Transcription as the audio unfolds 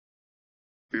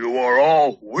You are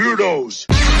all weirdos.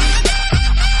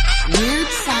 Weird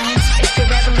science is the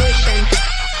revolution.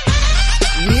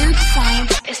 Weird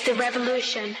science is the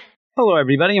revolution. Hello,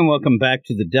 everybody, and welcome back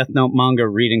to the Death Note Manga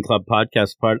Reading Club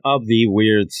podcast, part of the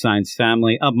Weird Science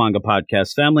family of Manga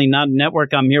Podcast Family, not a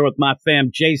network. I'm here with my fam,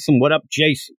 Jason. What up,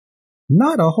 Jason?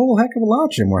 Not a whole heck of a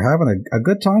lot, Jim. We're having a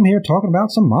good time here talking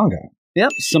about some manga.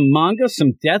 Yep, some manga,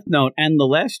 some Death Note, and the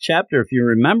last chapter, if you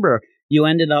remember, you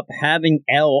ended up having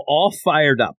L all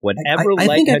fired up. Whatever I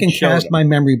think I can cast my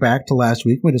memory back to last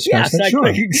week. We discussed that. Sure.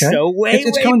 Okay. So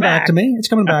it's coming back to me. It's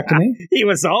coming back to me. He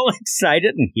was all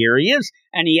excited, and here he is.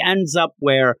 And he ends up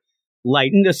where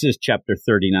Light, and this is chapter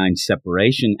 39,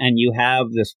 Separation, and you have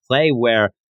this play where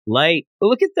Light,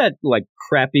 look at that, like,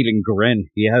 crap-eating grin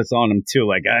he has on him, too.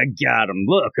 Like, I got him.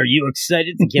 Look, are you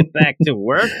excited to get back to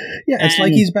work? Yeah, it's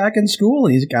like he's back in school,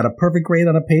 and he's got a perfect grade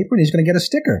on a paper, and he's going to get a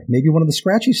sticker. Maybe one of the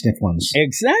scratchy sniff ones.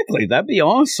 Exactly. That'd be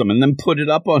awesome. And then put it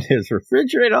up on his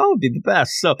refrigerator. Oh, it'd be the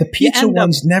best. So the pizza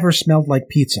ones never smelled like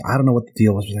pizza. I don't know what the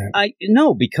deal was with that. I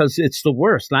know, because it's the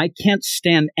worst. I can't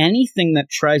stand anything that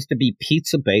tries to be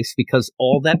pizza-based, because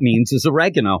all that means is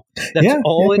oregano. That's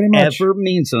all it ever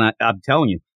means. And I'm telling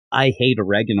you, I hate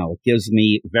oregano. It gives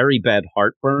me very bad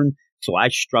heartburn, so I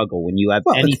struggle when you have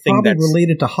anything that's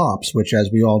related to hops, which, as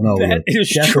we all know, we're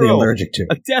definitely allergic to.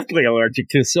 Definitely allergic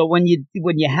to. So when you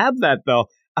have that, though,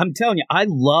 I'm telling you, I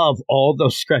love all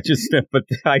those scratches stuff, but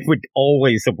I would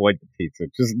always avoid the pizza.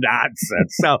 Just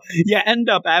nonsense. So you end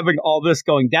up having all this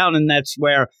going down, and that's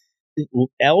where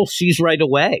L sees right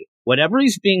away. Whatever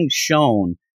he's being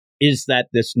shown is that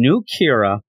this new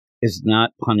Kira is not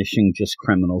punishing just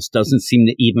criminals, doesn't seem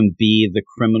to even be the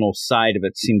criminal side of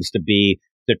it, seems to be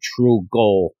the true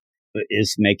goal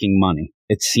is making money.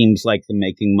 It seems like the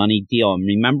making money deal. And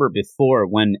remember before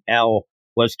when L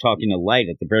was talking to Light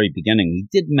at the very beginning,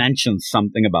 he did mention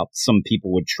something about some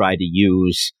people would try to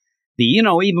use the,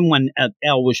 even when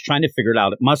L was trying to figure it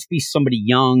out, it must be somebody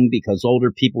young because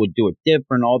older people would do it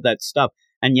different, all that stuff.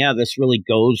 And yeah, this really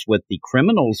goes with the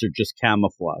criminals are just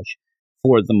camouflage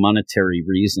for the monetary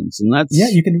reasons. And that's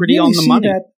you can pretty really on the see money.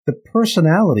 That the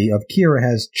personality of Kira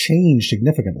has changed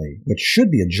significantly, which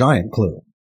should be a giant clue.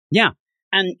 Yeah.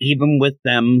 And even with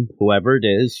them, whoever it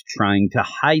is, trying to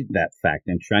hide that fact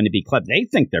and trying to be clever, they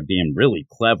think they're being really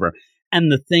clever.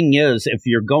 And the thing is, if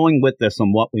you're going with this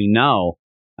on what we know,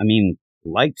 I mean,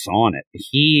 Light's on it.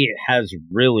 He has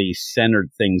really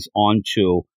centered things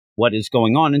onto what is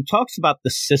going on and talks about the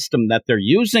system that they're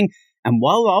using. And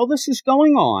while all this is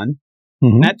going on,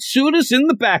 Matsuda's in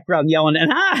the background yelling,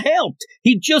 and I helped.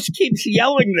 He just keeps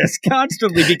yelling this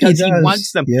constantly because he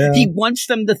wants them. Yeah. He wants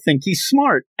them to think he's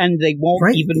smart, and they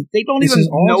won't even. They don't even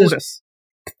notice.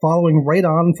 Following right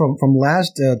on from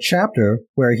last chapter,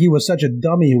 where he was such a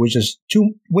dummy who was just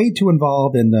way too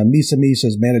involved in Misa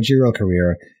Misa's managerial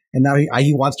career, and now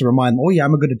he wants to remind them, oh yeah,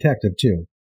 I'm a good detective too.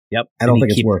 Yep. I don't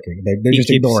think it's working. They're just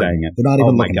ignoring it. They're not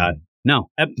even looking at it. No,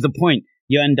 at the point.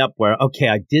 You end up where, okay,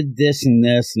 I did this and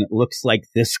this, and it looks like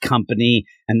this company,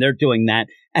 and they're doing that.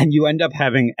 And you end up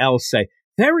having L say,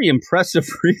 very impressive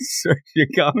research,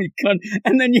 Yagami-kun.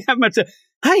 And then you have Matt say,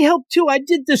 I helped too, I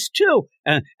did this too.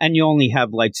 And you only have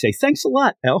Light say, thanks a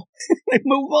lot, L. They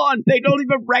move on. They don't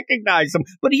even recognize him.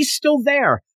 But he's still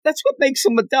there. That's what makes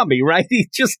him a dummy, right? He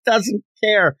just doesn't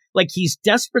care. Like, he's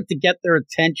desperate to get their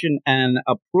attention and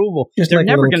approval. They're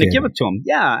never going to give it to him.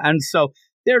 Yeah, and so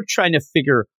they're trying to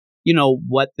figure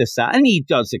what this, and he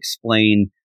does explain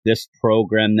this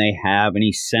program they have, and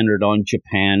he's centered on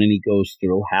Japan, and he goes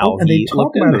through how and they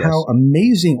talk about how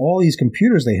amazing all these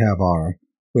computers they have are,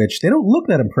 which they don't look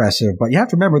that impressive, but you have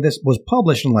to remember this was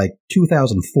published in like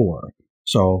 2004.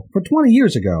 So for 20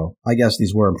 years ago, I guess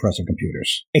these were impressive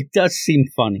computers. It does seem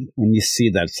funny when you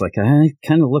see that. It's like, it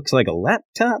kind of looks like a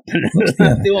laptop. It's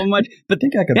not doing much. But I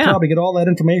think I could probably get all that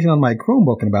information on my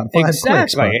Chromebook in about 5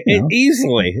 clicks. But,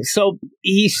 easily. So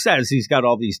he says he's got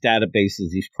all these databases,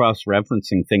 he's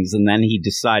cross-referencing things, and then he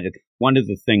decided one of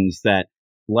the things that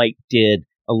Light did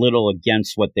a little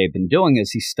against what they've been doing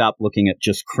is he stopped looking at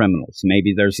just criminals.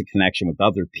 Maybe there's a connection with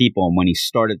other people. And when he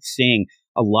started seeing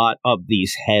a lot of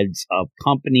these heads of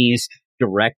companies,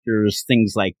 directors,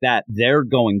 things like that, they're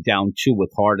going down too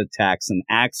with heart attacks and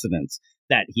accidents,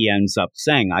 that he ends up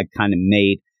saying, I kind of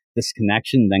made this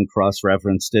connection, then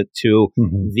cross-referenced it to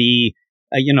the,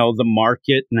 the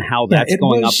market and how that's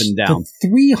going up and down.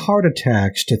 3 heart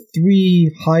attacks to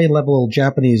 3 high-level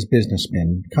Japanese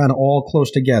businessmen, kind of all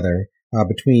close together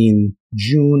between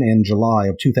June and July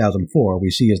of 2004. We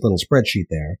see his little spreadsheet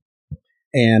there.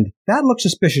 And that looked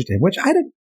suspicious to him, which I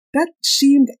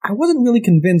wasn't really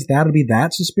convinced that would be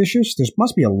that suspicious. There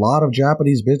must be a lot of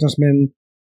Japanese businessmen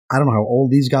I don't know how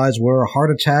old these guys were.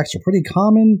 Heart attacks are pretty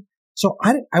common. So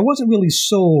I wasn't really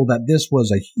sold that this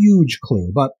was a huge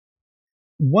clue. But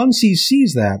once he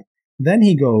sees that, then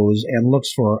he goes and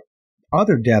looks for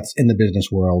other deaths in the business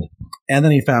world. And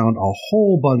then he found a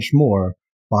whole bunch more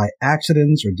by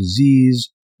accidents or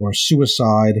disease or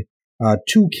suicide.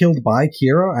 2 killed by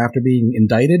Kira after being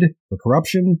indicted for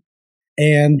corruption.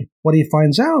 And what he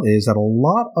finds out is that a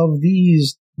lot of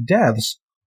these deaths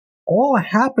all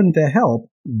happen to help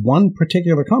one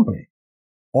particular company.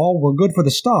 All were good for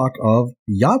the stock of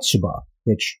Yatsuba,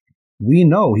 which we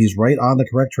know he's right on the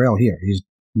correct trail here. He's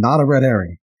not a red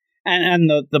herring. And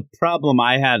the problem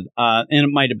I had, and it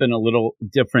might have been a little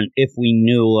different if we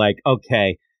knew, like,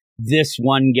 okay, this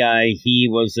one guy, he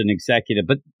was an executive,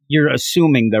 but you're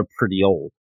assuming they're pretty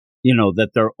old,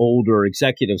 that they're older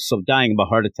executives. So dying of a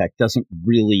heart attack doesn't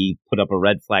really put up a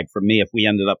red flag for me if we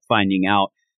ended up finding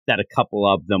out that a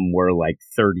couple of them were like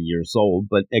 30 years old.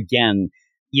 But again,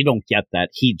 you don't get that.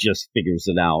 He just figures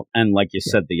it out. And like you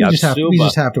said, the Yatsuba, we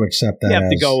just have to accept that. You have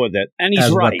to go with it. And he's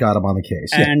as right. What got him on the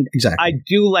case. And exactly. I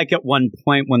do like at one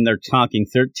point when they're talking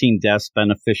 13 deaths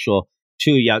beneficial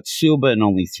to Yatsuba in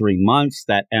only 3 months.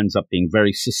 That ends up being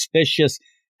very suspicious.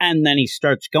 And then he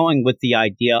starts going with the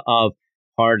idea of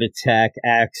heart attack,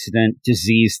 accident,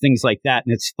 disease, things like that.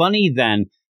 And it's funny then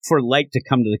for Light to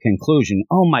come to the conclusion,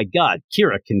 oh my God,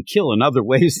 Kira can kill in other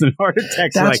ways than heart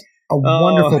attacks. That's a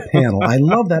wonderful panel. I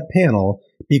love that panel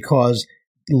because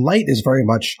Light is very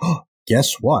much,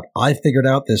 guess what? I figured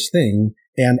out this thing.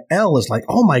 And L is like,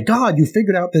 oh my God, you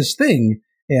figured out this thing.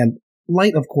 And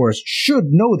Light, of course, should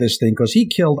know this thing because he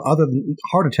killed other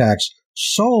heart attacks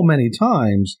so many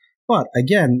times. But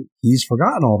again, he's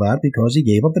forgotten all that because he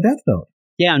gave up the Death Note.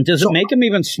 Yeah, and does it make him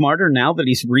even smarter now that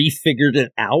he's refigured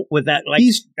it out with that? Like,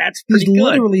 that's pretty good. He's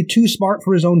literally too smart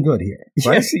for his own good here.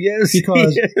 Right? Yes, he is.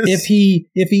 Because he is.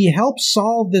 if he helps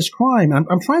solve this crime,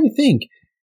 I'm trying to think,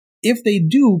 if they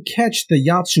do catch the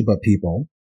Yatsuba people,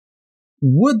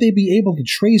 would they be able to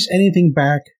trace anything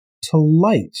back to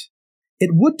Light?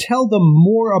 It would tell them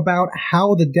more about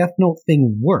how the Death Note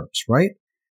thing works, right?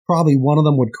 Probably one of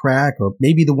them would crack, or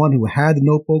maybe the one who had the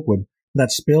notebook would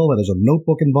that spill that there's a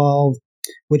notebook involved,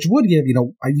 which would give,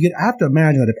 you'd have to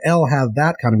imagine that if L had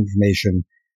that kind of information,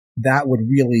 that would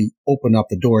really open up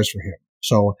the doors for him.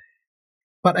 So,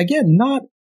 but again,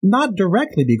 not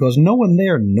directly because no one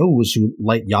there knows who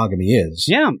Light Yagami is.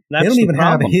 Yeah, that's they don't even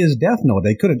problem. have his Death Note.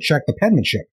 They couldn't check the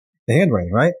penmanship, the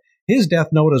handwriting, right? His Death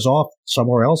Note is off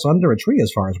somewhere else under a tree,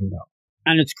 as far as we know.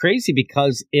 And it's crazy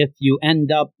because if you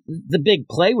end up, the big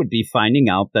play would be finding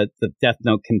out that the Death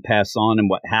Note can pass on and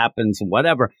what happens and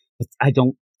whatever. But I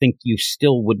don't think you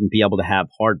still wouldn't be able to have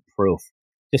hard proof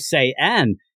to say.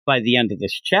 And by the end of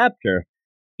this chapter,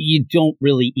 you don't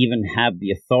really even have the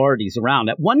authorities around.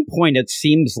 At one point, it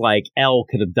seems like L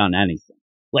could have done anything.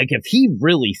 Like if he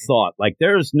really thought, like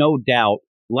there's no doubt,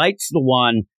 Light's the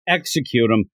one,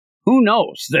 execute him. Who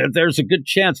knows? There's a good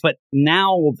chance, but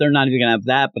now they're not even going to have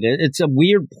that. But it's a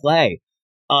weird play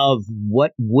of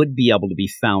what would be able to be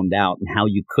found out and how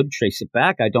you could trace it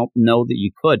back. I don't know that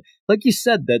you could. Like you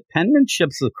said, that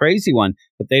penmanship's the crazy one,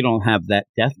 but they don't have that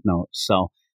Death Note. So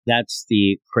that's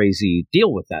the crazy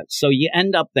deal with that. So you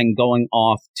end up then going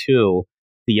off to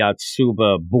the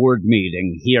Yatsuba board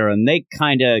meeting here, and they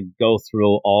kind of go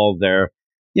through all their,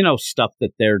 stuff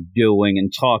that they're doing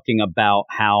and talking about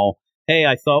how, hey,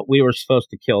 I thought we were supposed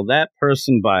to kill that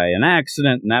person by an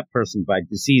accident and that person by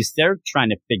disease. They're trying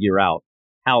to figure out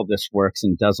how this works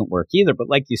and doesn't work either. But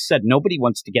like you said, nobody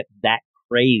wants to get that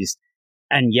crazed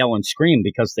and yell and scream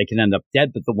because they can end up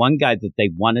dead. But the one guy that they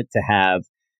wanted to have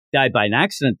die by an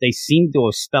accident, they seem to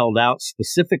have spelled out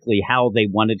specifically how they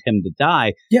wanted him to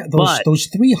die. Yeah, those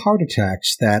 3 heart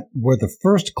attacks that were the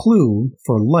first clue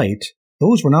for Light,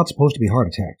 those were not supposed to be heart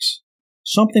attacks.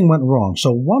 Something went wrong.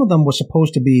 So one of them was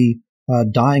supposed to be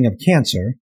dying of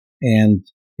cancer, and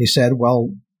they said, well,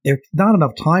 there's not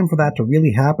enough time for that to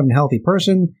really happen in a healthy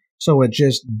person, so it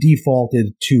just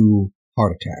defaulted to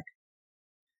heart attack.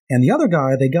 And the other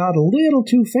guy, they got a little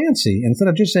too fancy. Instead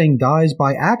of just saying dies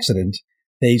by accident,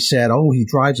 they said, oh, he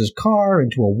drives his car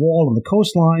into a wall on the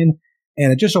coastline,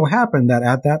 and it just so happened that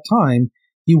at that time,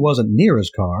 he wasn't near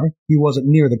his car, he wasn't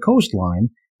near the coastline,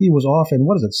 he was off in,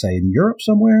 what does it say, in Europe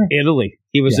somewhere? Italy.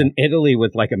 He was in Italy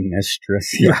with like a mistress.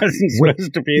 He wasn't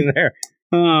supposed to be there.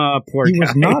 Oh, poor guy. He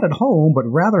was not at home, but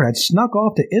rather had snuck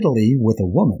off to Italy with a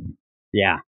woman.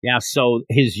 Yeah. So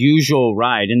his usual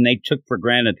ride, and they took for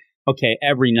granted, okay,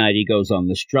 every night he goes on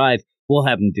this drive, we'll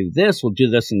have him do this, we'll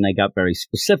do this, and they got very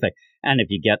specific. And if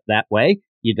you get that way,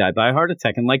 you die by a heart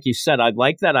attack. And like you said, I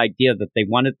like that idea that they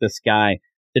wanted this guy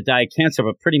to die of cancer,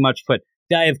 but pretty much put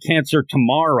die of cancer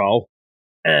tomorrow.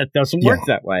 It doesn't work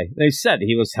that way. They said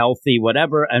he was healthy,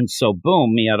 whatever, and so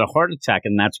boom, he had a heart attack,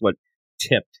 and that's what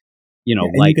tipped, and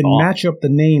Light you can off. match up the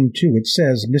name, too. It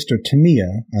says Mr.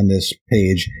 Tamiya on this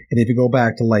page, and if you go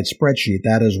back to Light's spreadsheet,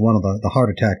 that is one of the heart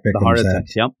attack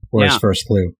victims where his first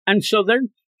flew. And so they're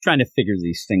trying to figure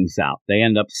these things out. They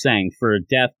end up saying, for a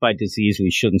death by disease, we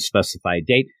shouldn't specify a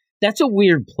date. That's a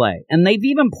weird play. And they've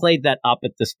even played that up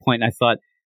at this point. I thought,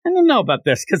 I don't know about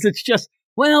this, because it's just,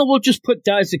 well, we'll just put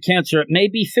dies of cancer. It may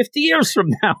be 50 years from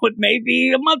now. It may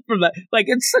be a month from that. Like,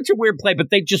 it's such a weird play,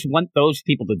 but they just want those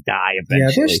people to die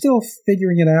eventually. Yeah, they're still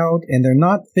figuring it out, and they're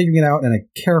not figuring it out in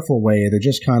a careful way. They're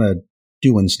just kind of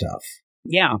doing stuff.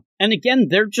 Yeah. And again,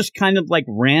 they're just kind of like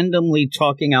randomly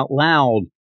talking out loud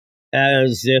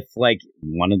as if like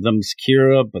one of them's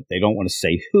Kira, but they don't want to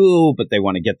say who, but they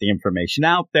want to get the information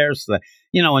out there. So that,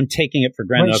 and taking it for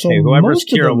granted, right, okay, so whoever's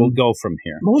Kira will go from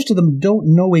here. Most of them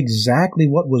don't know exactly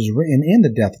what was written in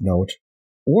the death note,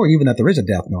 or even that there is a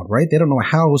death note, right? They don't know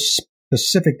how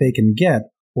specific they can get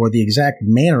or the exact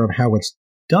manner of how it's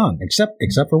done, except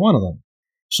for one of them.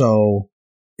 So,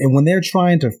 and when they're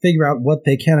trying to figure out what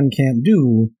they can and can't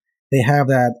do, they have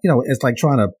that, it's like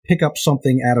trying to pick up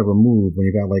something at a remove when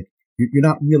you've got like, you're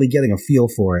not really getting a feel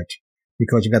for it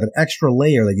because you've got that extra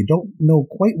layer that you don't know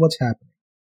quite what's happening.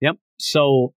 Yep.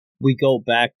 So we go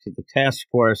back to the task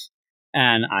force,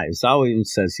 and Aizawa even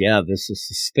says, yeah, this is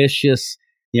suspicious.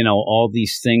 All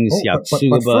these things,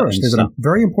 Yatsuba. But first, there's a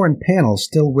very important panel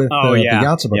still with the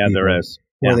Yatsuba people. There is.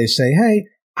 Where they say, hey,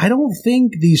 I don't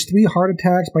think these 3 heart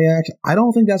attacks by accident, I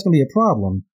don't think that's going to be a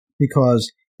problem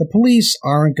because the police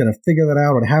aren't going to figure that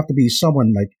out. It would have to be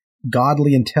someone like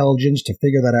godly intelligence to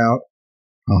figure that out.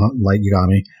 Like you got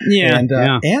me. Yeah.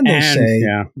 And they say,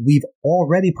 we've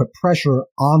already put pressure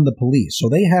on the police. So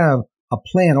they have a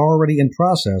plan already in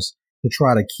process to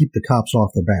try to keep the cops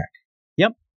off their back.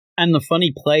 Yep. And the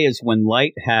funny play is when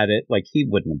Light had it, like he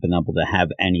wouldn't have been able to have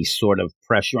any sort of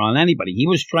pressure on anybody. He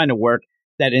was trying to work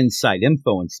that inside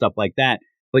info and stuff like that.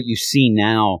 But you see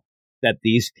now that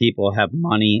these people have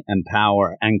money and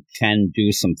power and can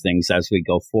do some things as we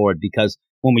go forward. Because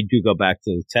when we do go back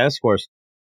to the task force,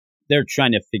 they're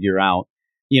trying to figure out,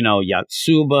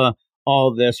 Yatsuba,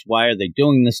 all this. Why are they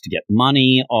doing this? To get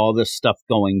money, all this stuff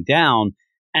going down.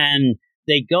 And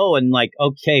they go and like,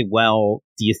 okay, well,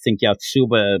 do you think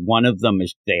Yatsuba, one of them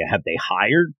is, have they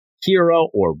hired Kira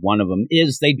or one of them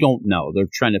is? They don't know. They're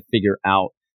trying to figure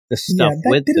out the stuff with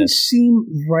this. That didn't seem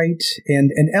right.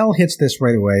 And L hits this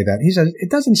right away that he says,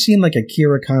 it doesn't seem like a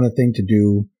Kira kind of thing to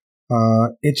do.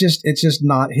 It's just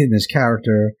not in his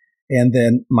character. And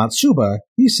then Matsuba,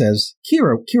 he says,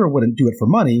 Kira wouldn't do it for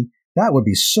money. That would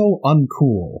be so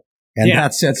uncool. And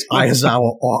that sets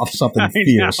Aizawa off something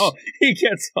fierce. Know. He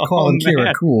gets all calling mad.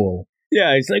 Kira cool.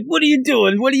 Yeah, he's like, what are you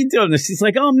doing? What are you doing? This? He's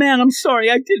like, oh, man, I'm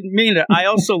sorry. I didn't mean it. I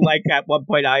also like at one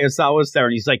point Aizawa was there,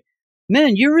 and he's like,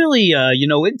 man, you're really,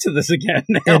 into this again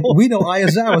now. And we know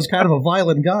Aizawa is kind of a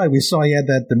violent guy. We saw he had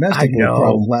that domestic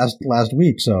problem last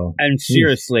week. So, and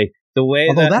seriously, the way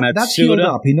that's healed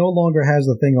up. He no longer has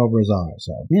the thing over his eye.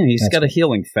 So yeah, he's got a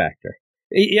healing factor.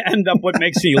 And what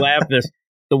makes me laugh is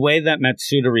the way that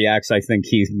Matsuda reacts. I think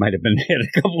he might have been hit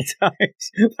a couple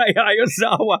times by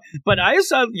Aizawa. But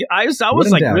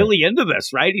Aizawa's like really into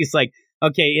this, right? He's like,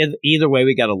 okay, either way,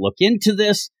 we got to look into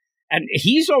this. And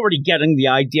he's already getting the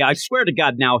idea. I swear to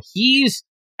God, now he's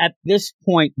at this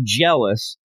point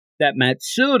jealous that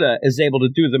Matsuda is able to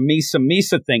do the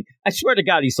Misa thing. I swear to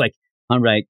God, he's like, all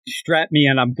right, strap me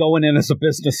in. I'm going in as a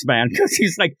businessman because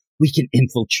he's like, we can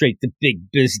infiltrate the big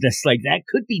business. Like that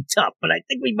could be tough, but I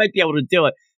think we might be able to do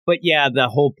it. But yeah, the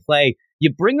whole play,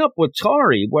 you bring up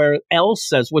Watari where L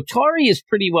says Watari is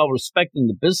pretty well respected in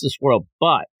the business world,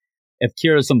 but if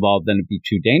Kira's involved, then it'd be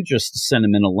too dangerous to send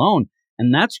him in alone.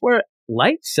 And that's where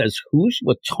Light says, who's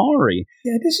Watari?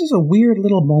 Yeah, this is a weird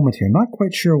little moment here. I'm not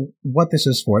quite sure what this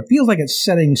is for. It feels like it's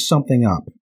setting something up.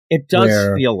 It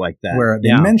does feel like that. Where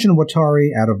they mention Watari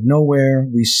out of nowhere.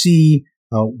 We see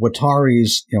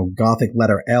Watari's Gothic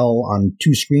letter L on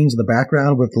 2 screens in the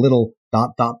background with little ...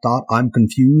 I'm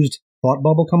confused thought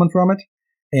bubble coming from it.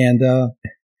 And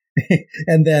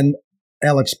and then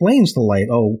L explains to Light,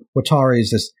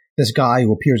 Watari's this guy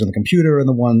who appears on the computer, and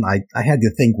the one I had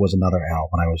to think was another L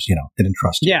when I was, didn't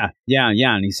trust him. Yeah.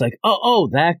 And he's like, oh,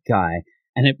 that guy.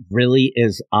 And it really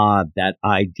is odd, that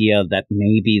idea that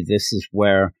maybe this is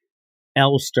where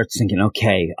L starts thinking,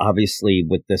 okay, obviously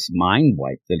with this mind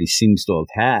wipe that he seems to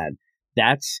have had,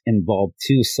 that's involved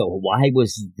too. So why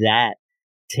was that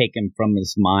taken from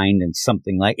his mind and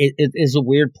something like it is a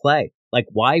weird play. Like,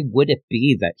 why would it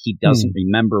be that he doesn't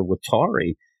remember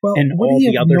Watari? Well, and would all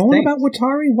he the have other known things. about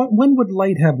Watari? When would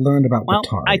Light have learned about Well,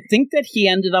 Watari? I think that he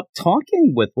ended up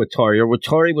talking with Watari, or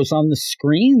Watari was on the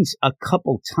screens a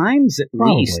couple times at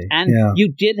least. And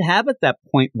you did have at that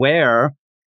point where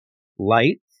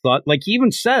Light thought, like he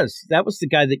even says, that was the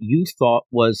guy that you thought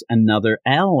was another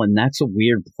L, and that's a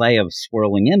weird play of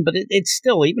swirling in. But it's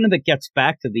still, even if it gets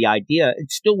back to the idea,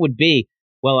 it still would be,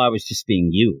 well, I was just being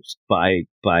used by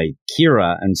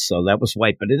Kira, and so that was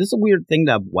wiped. But it is a weird thing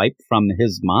to have wiped from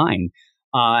his mind.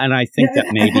 And I think that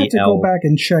maybe I have to go back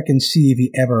and check and see if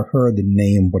he ever heard the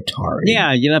name Watari.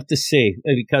 Yeah, you'd have to see,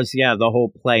 because, the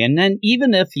whole play. And then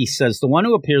even if he says, the one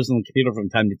who appears on the computer from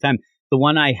time to time, the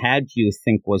one I had you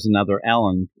think was another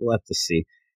Ellen, we'll have to see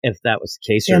if that was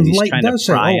the case. Or and he's Light trying does to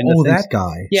say, pry into things. that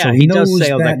guy. Yeah, so he knows knows say,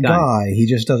 that guy. He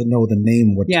just doesn't know the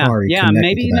name Watari. Yeah,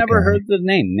 maybe he never guy. heard the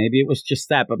name. Maybe it was just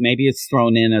that, but maybe it's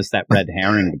thrown in as that red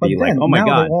herring to be then, like, oh my now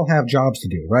God. They all have jobs to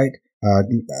do, right?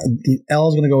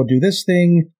 L's going to go do this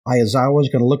thing. Ayazawa's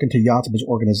going to look into Yatsuba's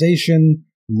organization.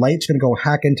 Light's going to go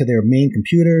hack into their main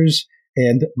computers.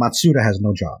 And Matsuda has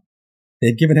no job.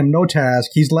 They've given him no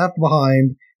task. He's left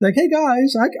behind. Like, hey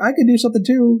guys, I can do something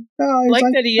too. Guys, like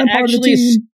that he I'm part of the actually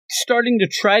is team. starting to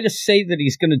try to say that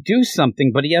he's going to do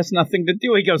something, but he has nothing to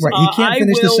do. He goes, right, he can't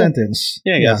finish the sentence.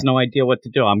 Yeah, he has no idea what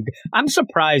to do. I'm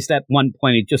surprised at one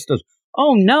point he just goes,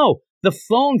 oh no, the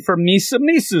phone for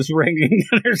Misa's ringing.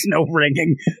 There's no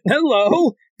ringing.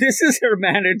 Hello, this is her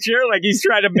manager. Like he's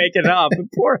trying to make it up.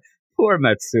 poor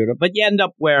Matsuda. But you end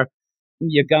up where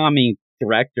Yagami,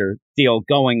 director, deal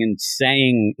going and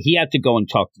saying he had to go and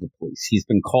talk to the police. He's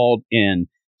been called in.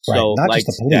 Right, so not like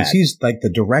just the police. that. He's like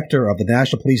the director of the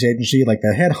National Police Agency, like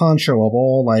the head honcho of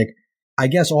all, like, I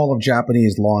guess all of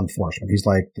Japanese law enforcement. He's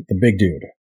like the big dude.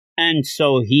 And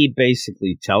so he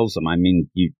basically tells them, I mean,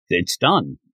 it's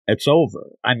done. It's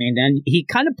over. I mean, and he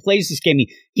kind of plays this game.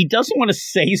 He doesn't want to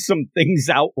say some things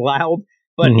out loud,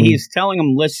 but he's telling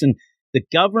them, listen, the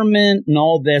government and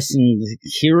all this, and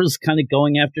Kira's kind of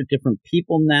going after different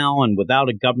people now, and without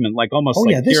a government, like almost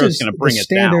this Kira's is going to bring the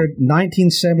it down. standard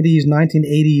 1970s,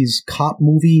 1980s cop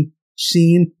movie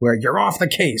scene where you're off the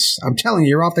case. I'm telling you,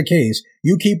 you're off the case.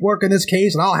 You keep working this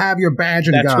case, and I'll have your badge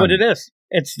and gun. That's what it is.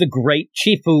 It's the great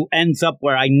chief who ends up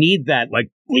where I need that, like,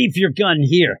 leave your gun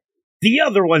here. The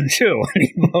other one, too. And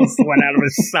he blows the one out of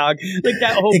his sock. Like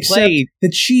that whole Except play. the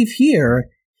chief here,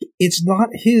 it's not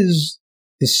his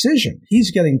decision.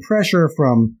 He's getting pressure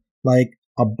from like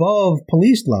above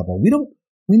police level. We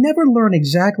never learn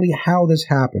exactly how this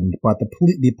happened, but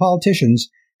the politicians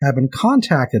have been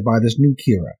contacted by this new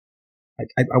Kira.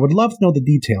 I would love to know the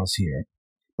details here,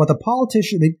 but the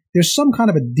politician, there's some kind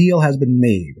of a deal has been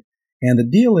made, and the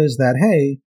deal is that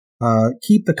hey,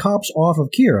 keep the cops off of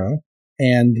Kira,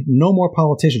 and no more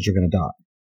politicians are going to die.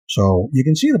 So you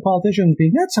can see the politicians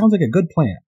being, that sounds like a good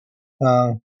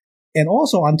plan. And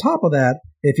also, on top of that,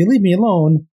 if you leave me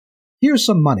alone, here's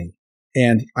some money.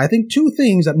 And I think two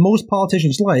things that most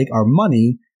politicians like are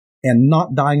money and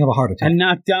not dying of a heart attack. And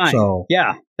not dying. So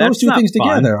yeah, those two things fun.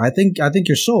 together, I think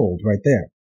you're sold right there.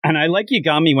 And I like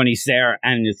Yagami when he's there,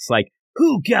 and it's like,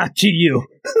 who got to you?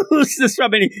 Who's this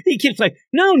from? And he keeps like,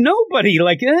 no, nobody.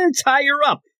 Like, it's higher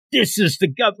up. This is the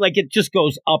gut. Like, it just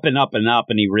goes up and up and up,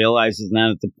 and he realizes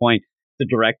then at the point the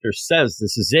director says,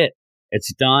 this is it.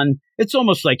 It's done. It's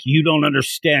almost like you don't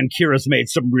understand. Kira's made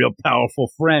some real powerful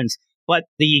friends, but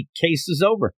the case is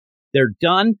over. They're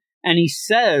done. And he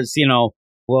says,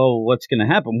 well, what's going to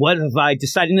happen? What have I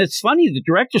decided? And it's funny. The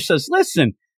director says,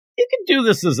 listen, you can do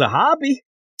this as a hobby.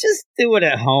 Just do it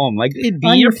at home. Like, it'd be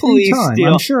on your free police time.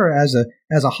 deal. I'm sure as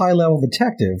a high level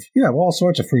detective, you have all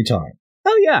sorts of free time.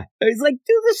 Oh, yeah. It's like,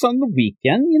 do this on the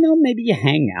weekend. Maybe you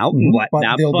hang out and whatnot.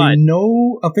 But there'll be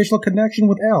no official connection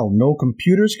with L. No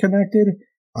computers connected.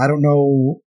 I don't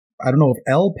know if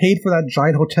L paid for that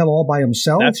giant hotel all by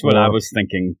himself. That's what I was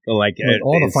thinking. Like,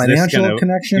 all the financial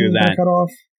connection got cut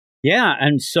off. Yeah,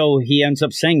 and so he ends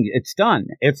up saying it's done.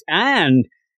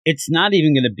 It's not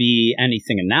even going to be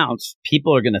anything announced.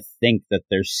 People are going to think that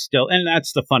there's still, and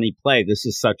that's the funny play. This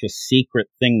is such a secret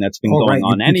thing that's been going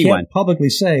on anyway. You can't publicly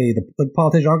say, the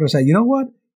politicians are going to say, you know what?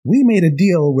 We made a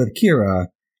deal with Kira.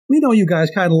 We know you guys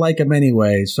kind of like him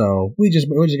anyway, so we're just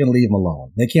going to leave him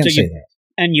alone. They can't say that.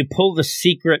 And you pull the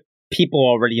secret people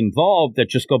already involved that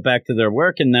just go back to their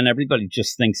work, and then everybody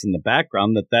just thinks in the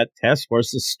background that task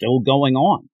force is still going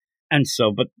on. And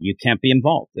so, but you can't be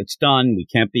involved. It's done. We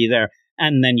can't be there.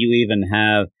 And then you even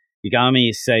have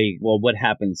Yagami say, well, what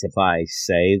happens if I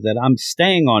say that I'm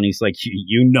staying on? He's like,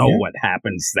 what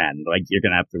happens then? Like, you're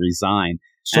going to have to resign.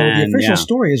 So the official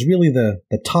story is really the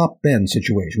top men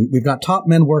situation. We've got top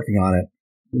men working on it.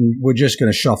 And we're just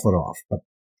going to shuffle it off. But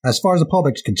as far as the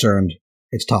public's concerned,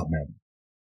 it's top men.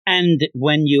 And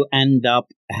when you end up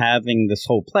having this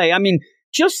whole play, I mean,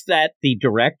 just that the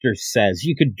director says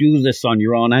you could do this on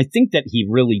your own. I think that he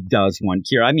really does want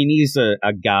Kira. I mean, he's a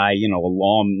guy, a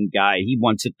law guy. He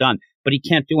wants it done, but he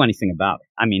can't do anything about it.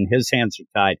 I mean, his hands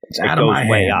are tied. It's out of my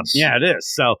way hands. up. Yeah, it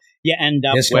is. So you end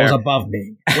up This goes above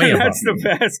me. Way above that's the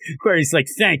best. Where he's like,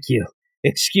 thank you.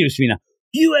 Excuse me now.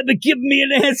 You haven't given me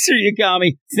an answer,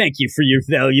 Yagami. Thank you for your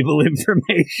valuable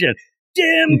information.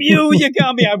 Damn you,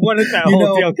 Yagami. I wanted that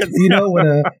whole deal.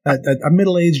 When a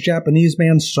middle-aged Japanese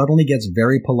man suddenly gets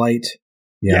very polite,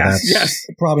 that's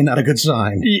probably not a good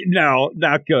sign. No,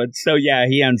 not good. So, yeah,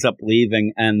 he ends up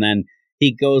leaving, and then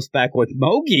he goes back with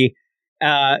Mogi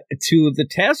to the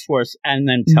task force and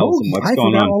then tells him what's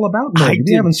going on. I forgot all about Mogi.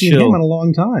 We haven't seen him in a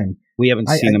long time. We haven't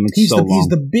seen him in so long. He's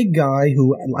the big guy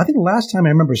who, I think the last time I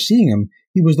remember seeing him,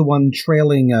 he was the one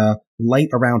trailing Light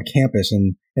around campus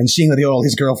and seeing that he had all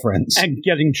his girlfriends. And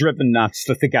getting driven nuts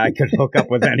that the guy could hook up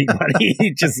with anybody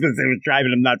just because it was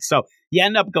driving him nuts. So you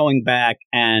end up going back,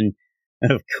 and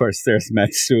of course there's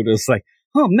Matsuda's like,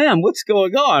 oh man, what's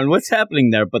going on? What's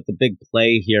happening there? But the big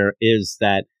play here is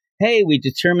that, hey, we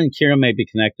determined Kira may be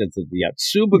connected to the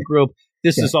Yatsuba group.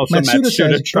 This is also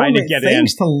Matsuda trying to get in.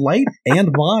 Thanks to Light and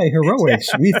my heroics,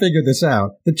 we figured this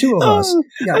out. The two of us.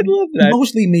 Yeah, I love that.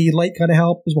 Mostly me. Light kind of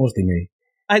help. It was mostly me.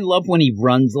 I love when he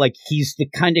runs, like he's the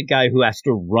kind of guy who has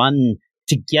to run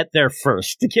to get there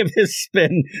first, to give his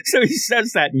spin. So he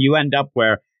says that, and you end up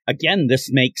where, again, this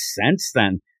makes sense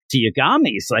then to Yagami.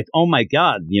 It's like, oh my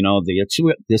God,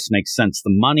 this makes sense.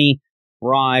 The money,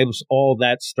 bribes, all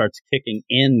that starts kicking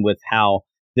in with how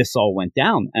this all went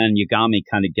down. And Yagami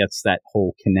kind of gets that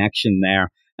whole connection there.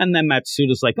 And then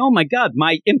Matsuda's like, oh my God,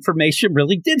 my information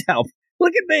really did help.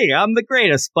 Look at me, I'm the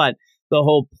greatest. But the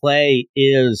whole play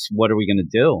is, what are we going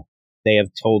to do? They have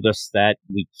told us that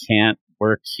we can't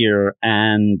work here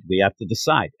and we have to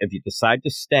decide. If you decide to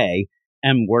stay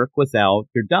and work without,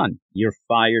 you're done. You're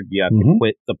fired. You have to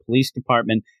quit the police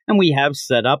department. And we have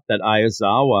set up that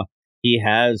Aizawa, he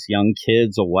has young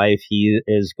kids, a wife. He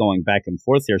is going back and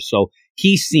forth here. So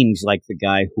he seems like the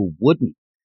guy who wouldn't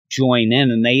join in.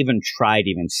 And they even tried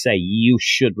say, you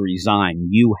should resign.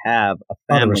 You have a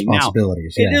family. Other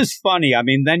responsibilities. Now, it is funny. I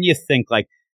mean, then you think like,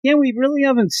 yeah, we really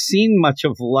haven't seen much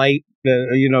of Light,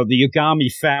 the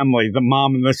Yagami family, the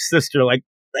mom and the sister. Like,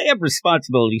 they have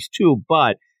responsibilities too,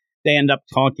 but they end up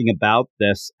talking about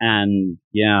this and,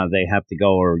 yeah, they have to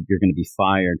go or you're going to be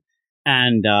fired.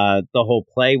 And the whole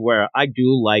play where I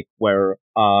do like where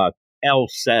L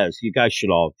says, you guys should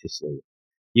all just leave.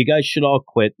 You guys should all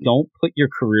quit. Don't put your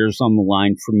careers on the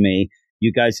line for me.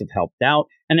 You guys have helped out.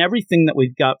 And everything that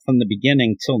we've got from the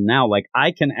beginning till now, like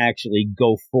I can actually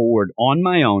go forward on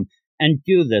my own and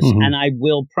do this. And I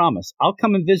will promise I'll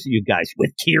come and visit you guys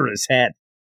with Kira's head.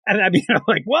 And I mean, I'm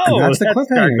like, whoa. And that's the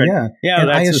cliffhanger, yeah. Yeah, and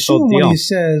that's I assume when he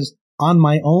says, on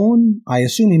my own, I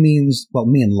assume he means,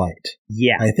 me and Light.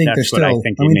 Yeah, I think they're still,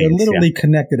 they're literally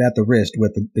connected at the wrist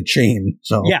with the chain.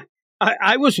 So yeah,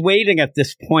 I was waiting at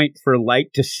this point for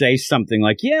Light to say something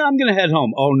like, yeah, I'm going to head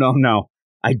home. Oh, no,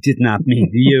 I did not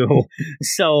mean you.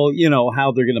 So,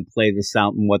 how they're going to play this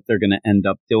out and what they're going to end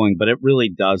up doing. But it really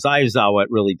does. Aizawa, it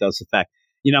really does affect.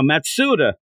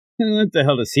 Matsuda, what the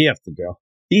hell does he have to do?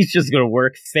 He's just going to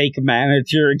work fake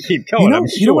manager and keep going.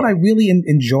 You know what I really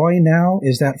enjoy now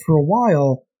is that for a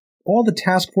while, all the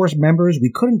task force members,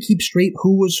 we couldn't keep straight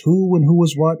who was who and who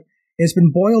was what. It's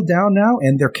been boiled down now,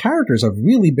 and their characters have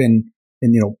really been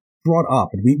brought up.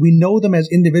 And we know them as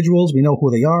individuals. We know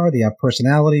who they are. They have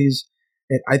personalities.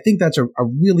 I think that's a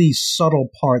really subtle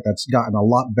part that's gotten a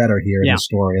lot better here in the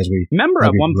story as we remember.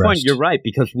 At one point, you're right,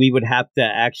 because we would have to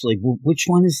actually, which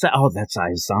one is that? Oh, that's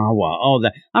Aizawa. Oh,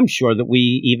 I'm sure that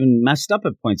we even messed up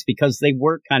at points because they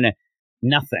were kind of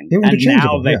nothing. They were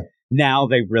interchangeable. Now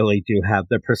they really do have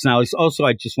their personalities. Also,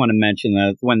 I just want to mention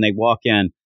that when they walk in,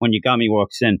 when Yagami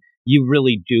walks in, you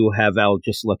really do have Elle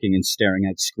just looking and staring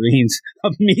at screens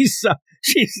of Misa.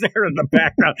 She's there in the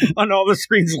background on all the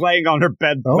screens, laying on her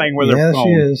bed, playing with her phone.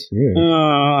 Yeah, she is.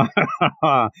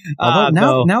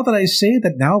 Although now that I say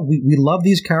that now we love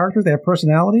these characters, they have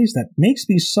personalities, that makes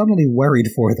me suddenly worried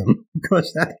for them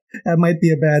because that might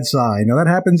be a bad sign. Now that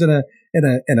happens in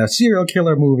a serial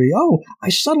killer movie. Oh, I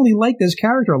suddenly like this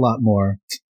character a lot more.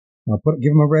 I'll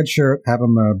give him a red shirt, have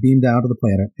him beam down to the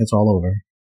planet. It's all over.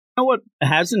 You know what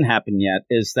hasn't happened yet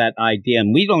is that idea,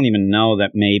 and we don't even know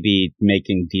that maybe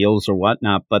making deals or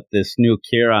whatnot, but this new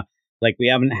Kira, like we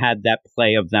haven't had that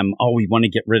play of them, oh, we want to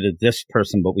get rid of this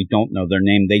person, but we don't know their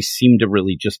name. They seem to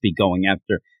really just be going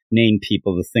after name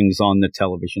people, the things on the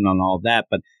television and all that.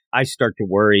 But I start to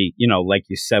worry, like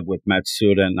you said with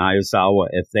Matsuda and Aizawa,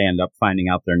 if they end up finding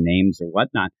out their names or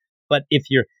whatnot. But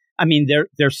I mean,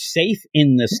 they're safe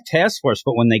in this task force,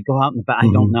 but when they go out in the back,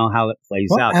 I don't know how it plays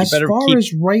out. As far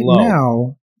as right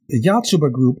now, the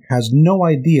Yotsuba group has no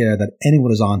idea that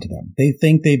anyone is onto them. They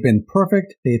think they've been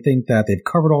perfect. They think that they've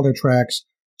covered all their tracks.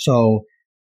 So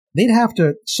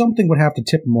something would have to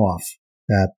tip them off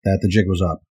that the jig was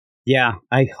up. Yeah,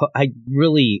 I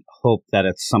really hope that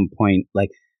at some point, like,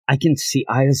 I can see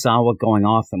Aizawa going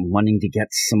off and wanting to get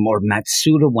some more,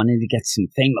 Matsuda wanting to get some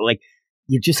fame. Like,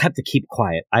 you just have to keep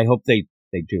quiet. I hope they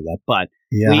do that. But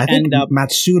yeah, I think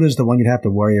Matsuda's the one you'd have to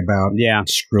worry about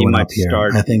screwing up here.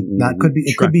 I think that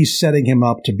could be setting him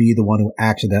up to be the one who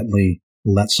accidentally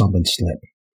let something slip.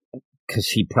 Because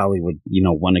he probably would,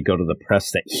 want to go to the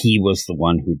press that he was the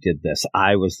one who did this.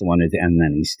 I was the one who did, and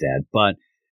then he's dead. But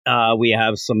we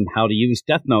have some how to use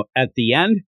Death Note at the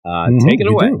end. Take it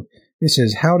away. This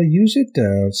is how to use it,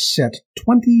 set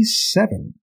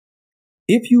 27.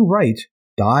 If you write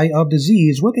die of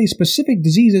disease with a specific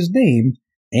disease's name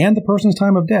and the person's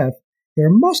time of death, there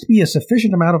must be a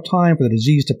sufficient amount of time for the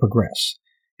disease to progress.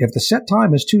 If the set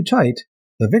time is too tight,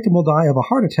 the victim will die of a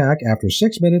heart attack after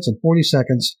 6 minutes and 40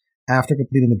 seconds after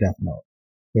completing the Death Note,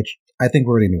 which I think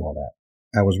we already knew all that.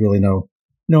 That was really no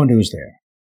news there.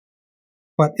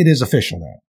 But it is official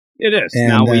now. It is. And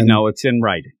now we know it's in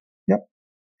writing. Yep.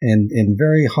 And in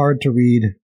very hard to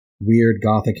read, weird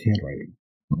Gothic handwriting.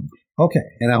 Okay,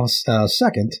 and now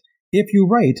second, if you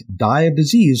write die of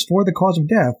disease for the cause of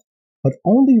death, but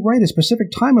only write a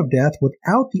specific time of death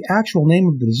without the actual name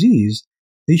of the disease,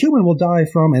 the human will die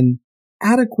from an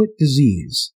adequate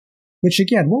disease. Which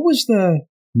again, what was the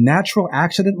natural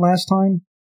accident last time?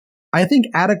 I think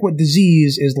adequate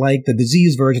disease is like the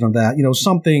disease version of that.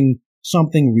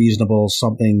 Something reasonable,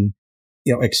 something,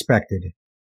 expected.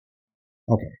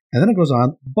 Okay. And then it goes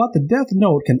on, but the Death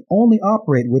Note can only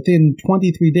operate within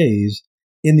 23 days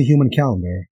in the human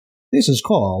calendar. This is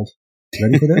called,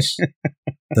 ready for this?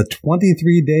 The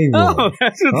 23-day rule. Oh,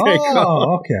 that's what they call it.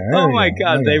 Okay. Oh, my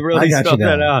God. Okay. They really spelled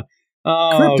that out.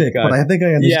 Oh, cryptic, God. But I think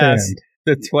I understand. Yes,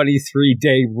 the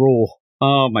 23-day rule.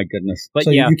 Oh, my goodness. But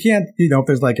so you can't, if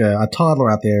there's like a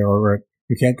toddler out there, or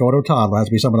you can't go to a toddler, it has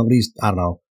to be someone at least, I don't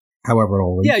know, however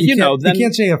old. Yeah, you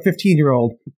can't say a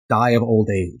 15-year-old die of old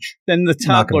age. Then the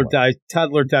toddler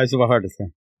dies of a heart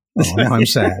attack. Oh, now I'm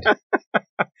sad.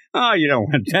 Oh, you don't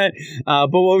want that. But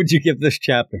what would you give this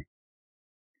chapter?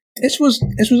 This was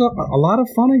a lot of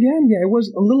fun again. Yeah, it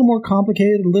was a little more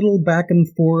complicated, a little back and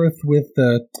forth with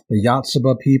the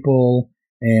Yotsuba people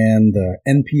and the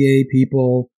NPA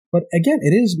people. But again,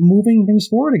 it is moving things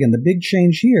forward again. The big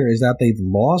change here is that they've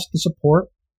lost the support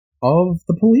of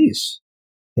the police.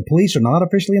 The police are not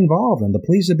officially involved, and the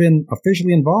police have been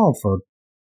officially involved for,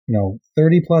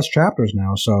 30-plus chapters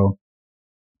now. So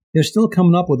they're still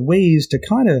coming up with ways to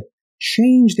kind of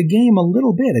change the game a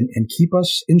little bit and keep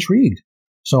us intrigued.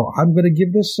 So I'm going to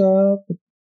give this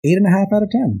 8.5 out of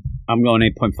 10. I'm going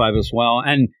 8.5 as well.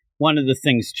 And one of the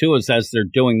things, too, is as they're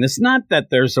doing this, not that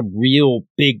there's a real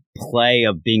big play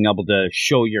of being able to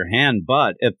show your hand,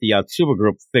 but if the Yotsuba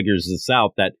group figures this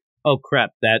out, that, oh,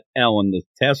 crap, that L and the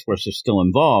task force are still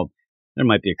involved, there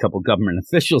might be a couple government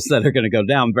officials that are going to go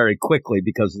down very quickly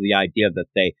because of the idea that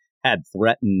they had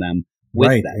threatened them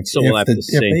with that. So we'll have to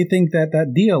see. If they think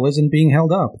that deal isn't being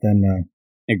held up, then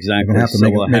exactly.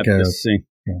 We'll have to see.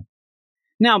 Yeah.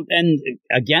 Now, and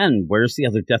again, where's the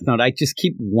other Death Note? I just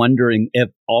keep wondering if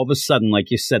all of a sudden,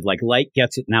 like you said, like Light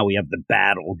gets it, now we have the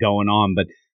battle going on, but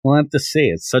we'll have to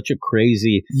see. It's such a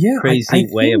crazy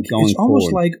way of going forward. It's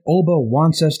almost like Oba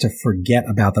wants us to forget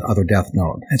about that other Death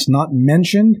Note. It's not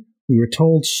mentioned. We were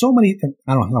told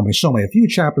a few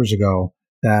chapters ago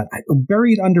that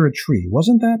buried under a tree.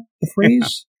 Wasn't that the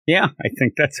phrase? Yeah, I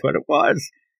think that's what it was.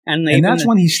 And that's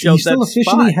when he still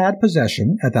officially had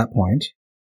possession at that point.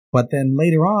 But then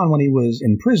later on, when he was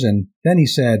in prison, then he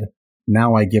said,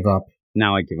 now I give up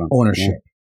ownership.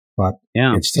 Yeah. But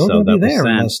it's still going to be there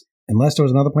unless there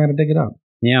was another plan to dig it up.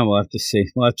 Yeah, we'll have to see.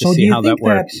 We'll have to see how that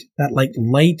works. That like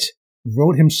Light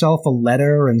wrote himself a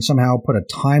letter and somehow put a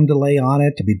time delay on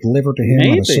it to be delivered to him?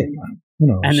 Maybe. On a certain time. Who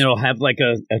knows? And it'll have like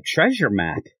a treasure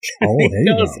map. Oh, there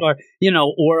you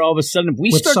go. Or all of a sudden, if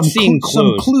we start seeing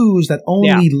some clues that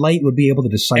only Light would be able to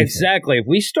decipher. Exactly. If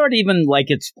we start even like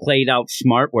it's played out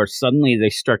smart, where suddenly they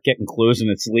start getting clues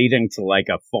and it's leading to like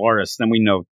a forest, then we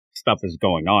know stuff is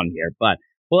going on here. But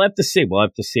we'll have to see. We'll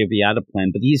have to see if he had a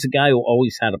plan. But he's a guy who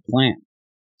always had a plan.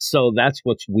 So that's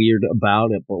what's weird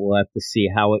about it. But we'll have to see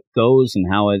how it goes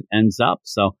and how it ends up.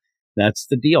 So that's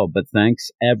the deal. But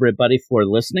thanks, everybody, for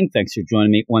listening. Thanks for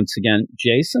joining me once again,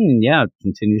 Jason. And yeah, it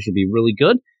continues to be really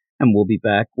good. And we'll be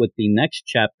back with the next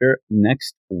chapter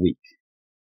next week.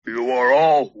 You are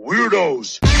all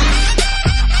weirdos.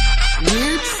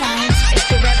 Weird science is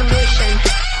the revolution.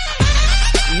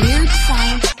 Weird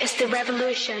science is the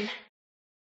revolution.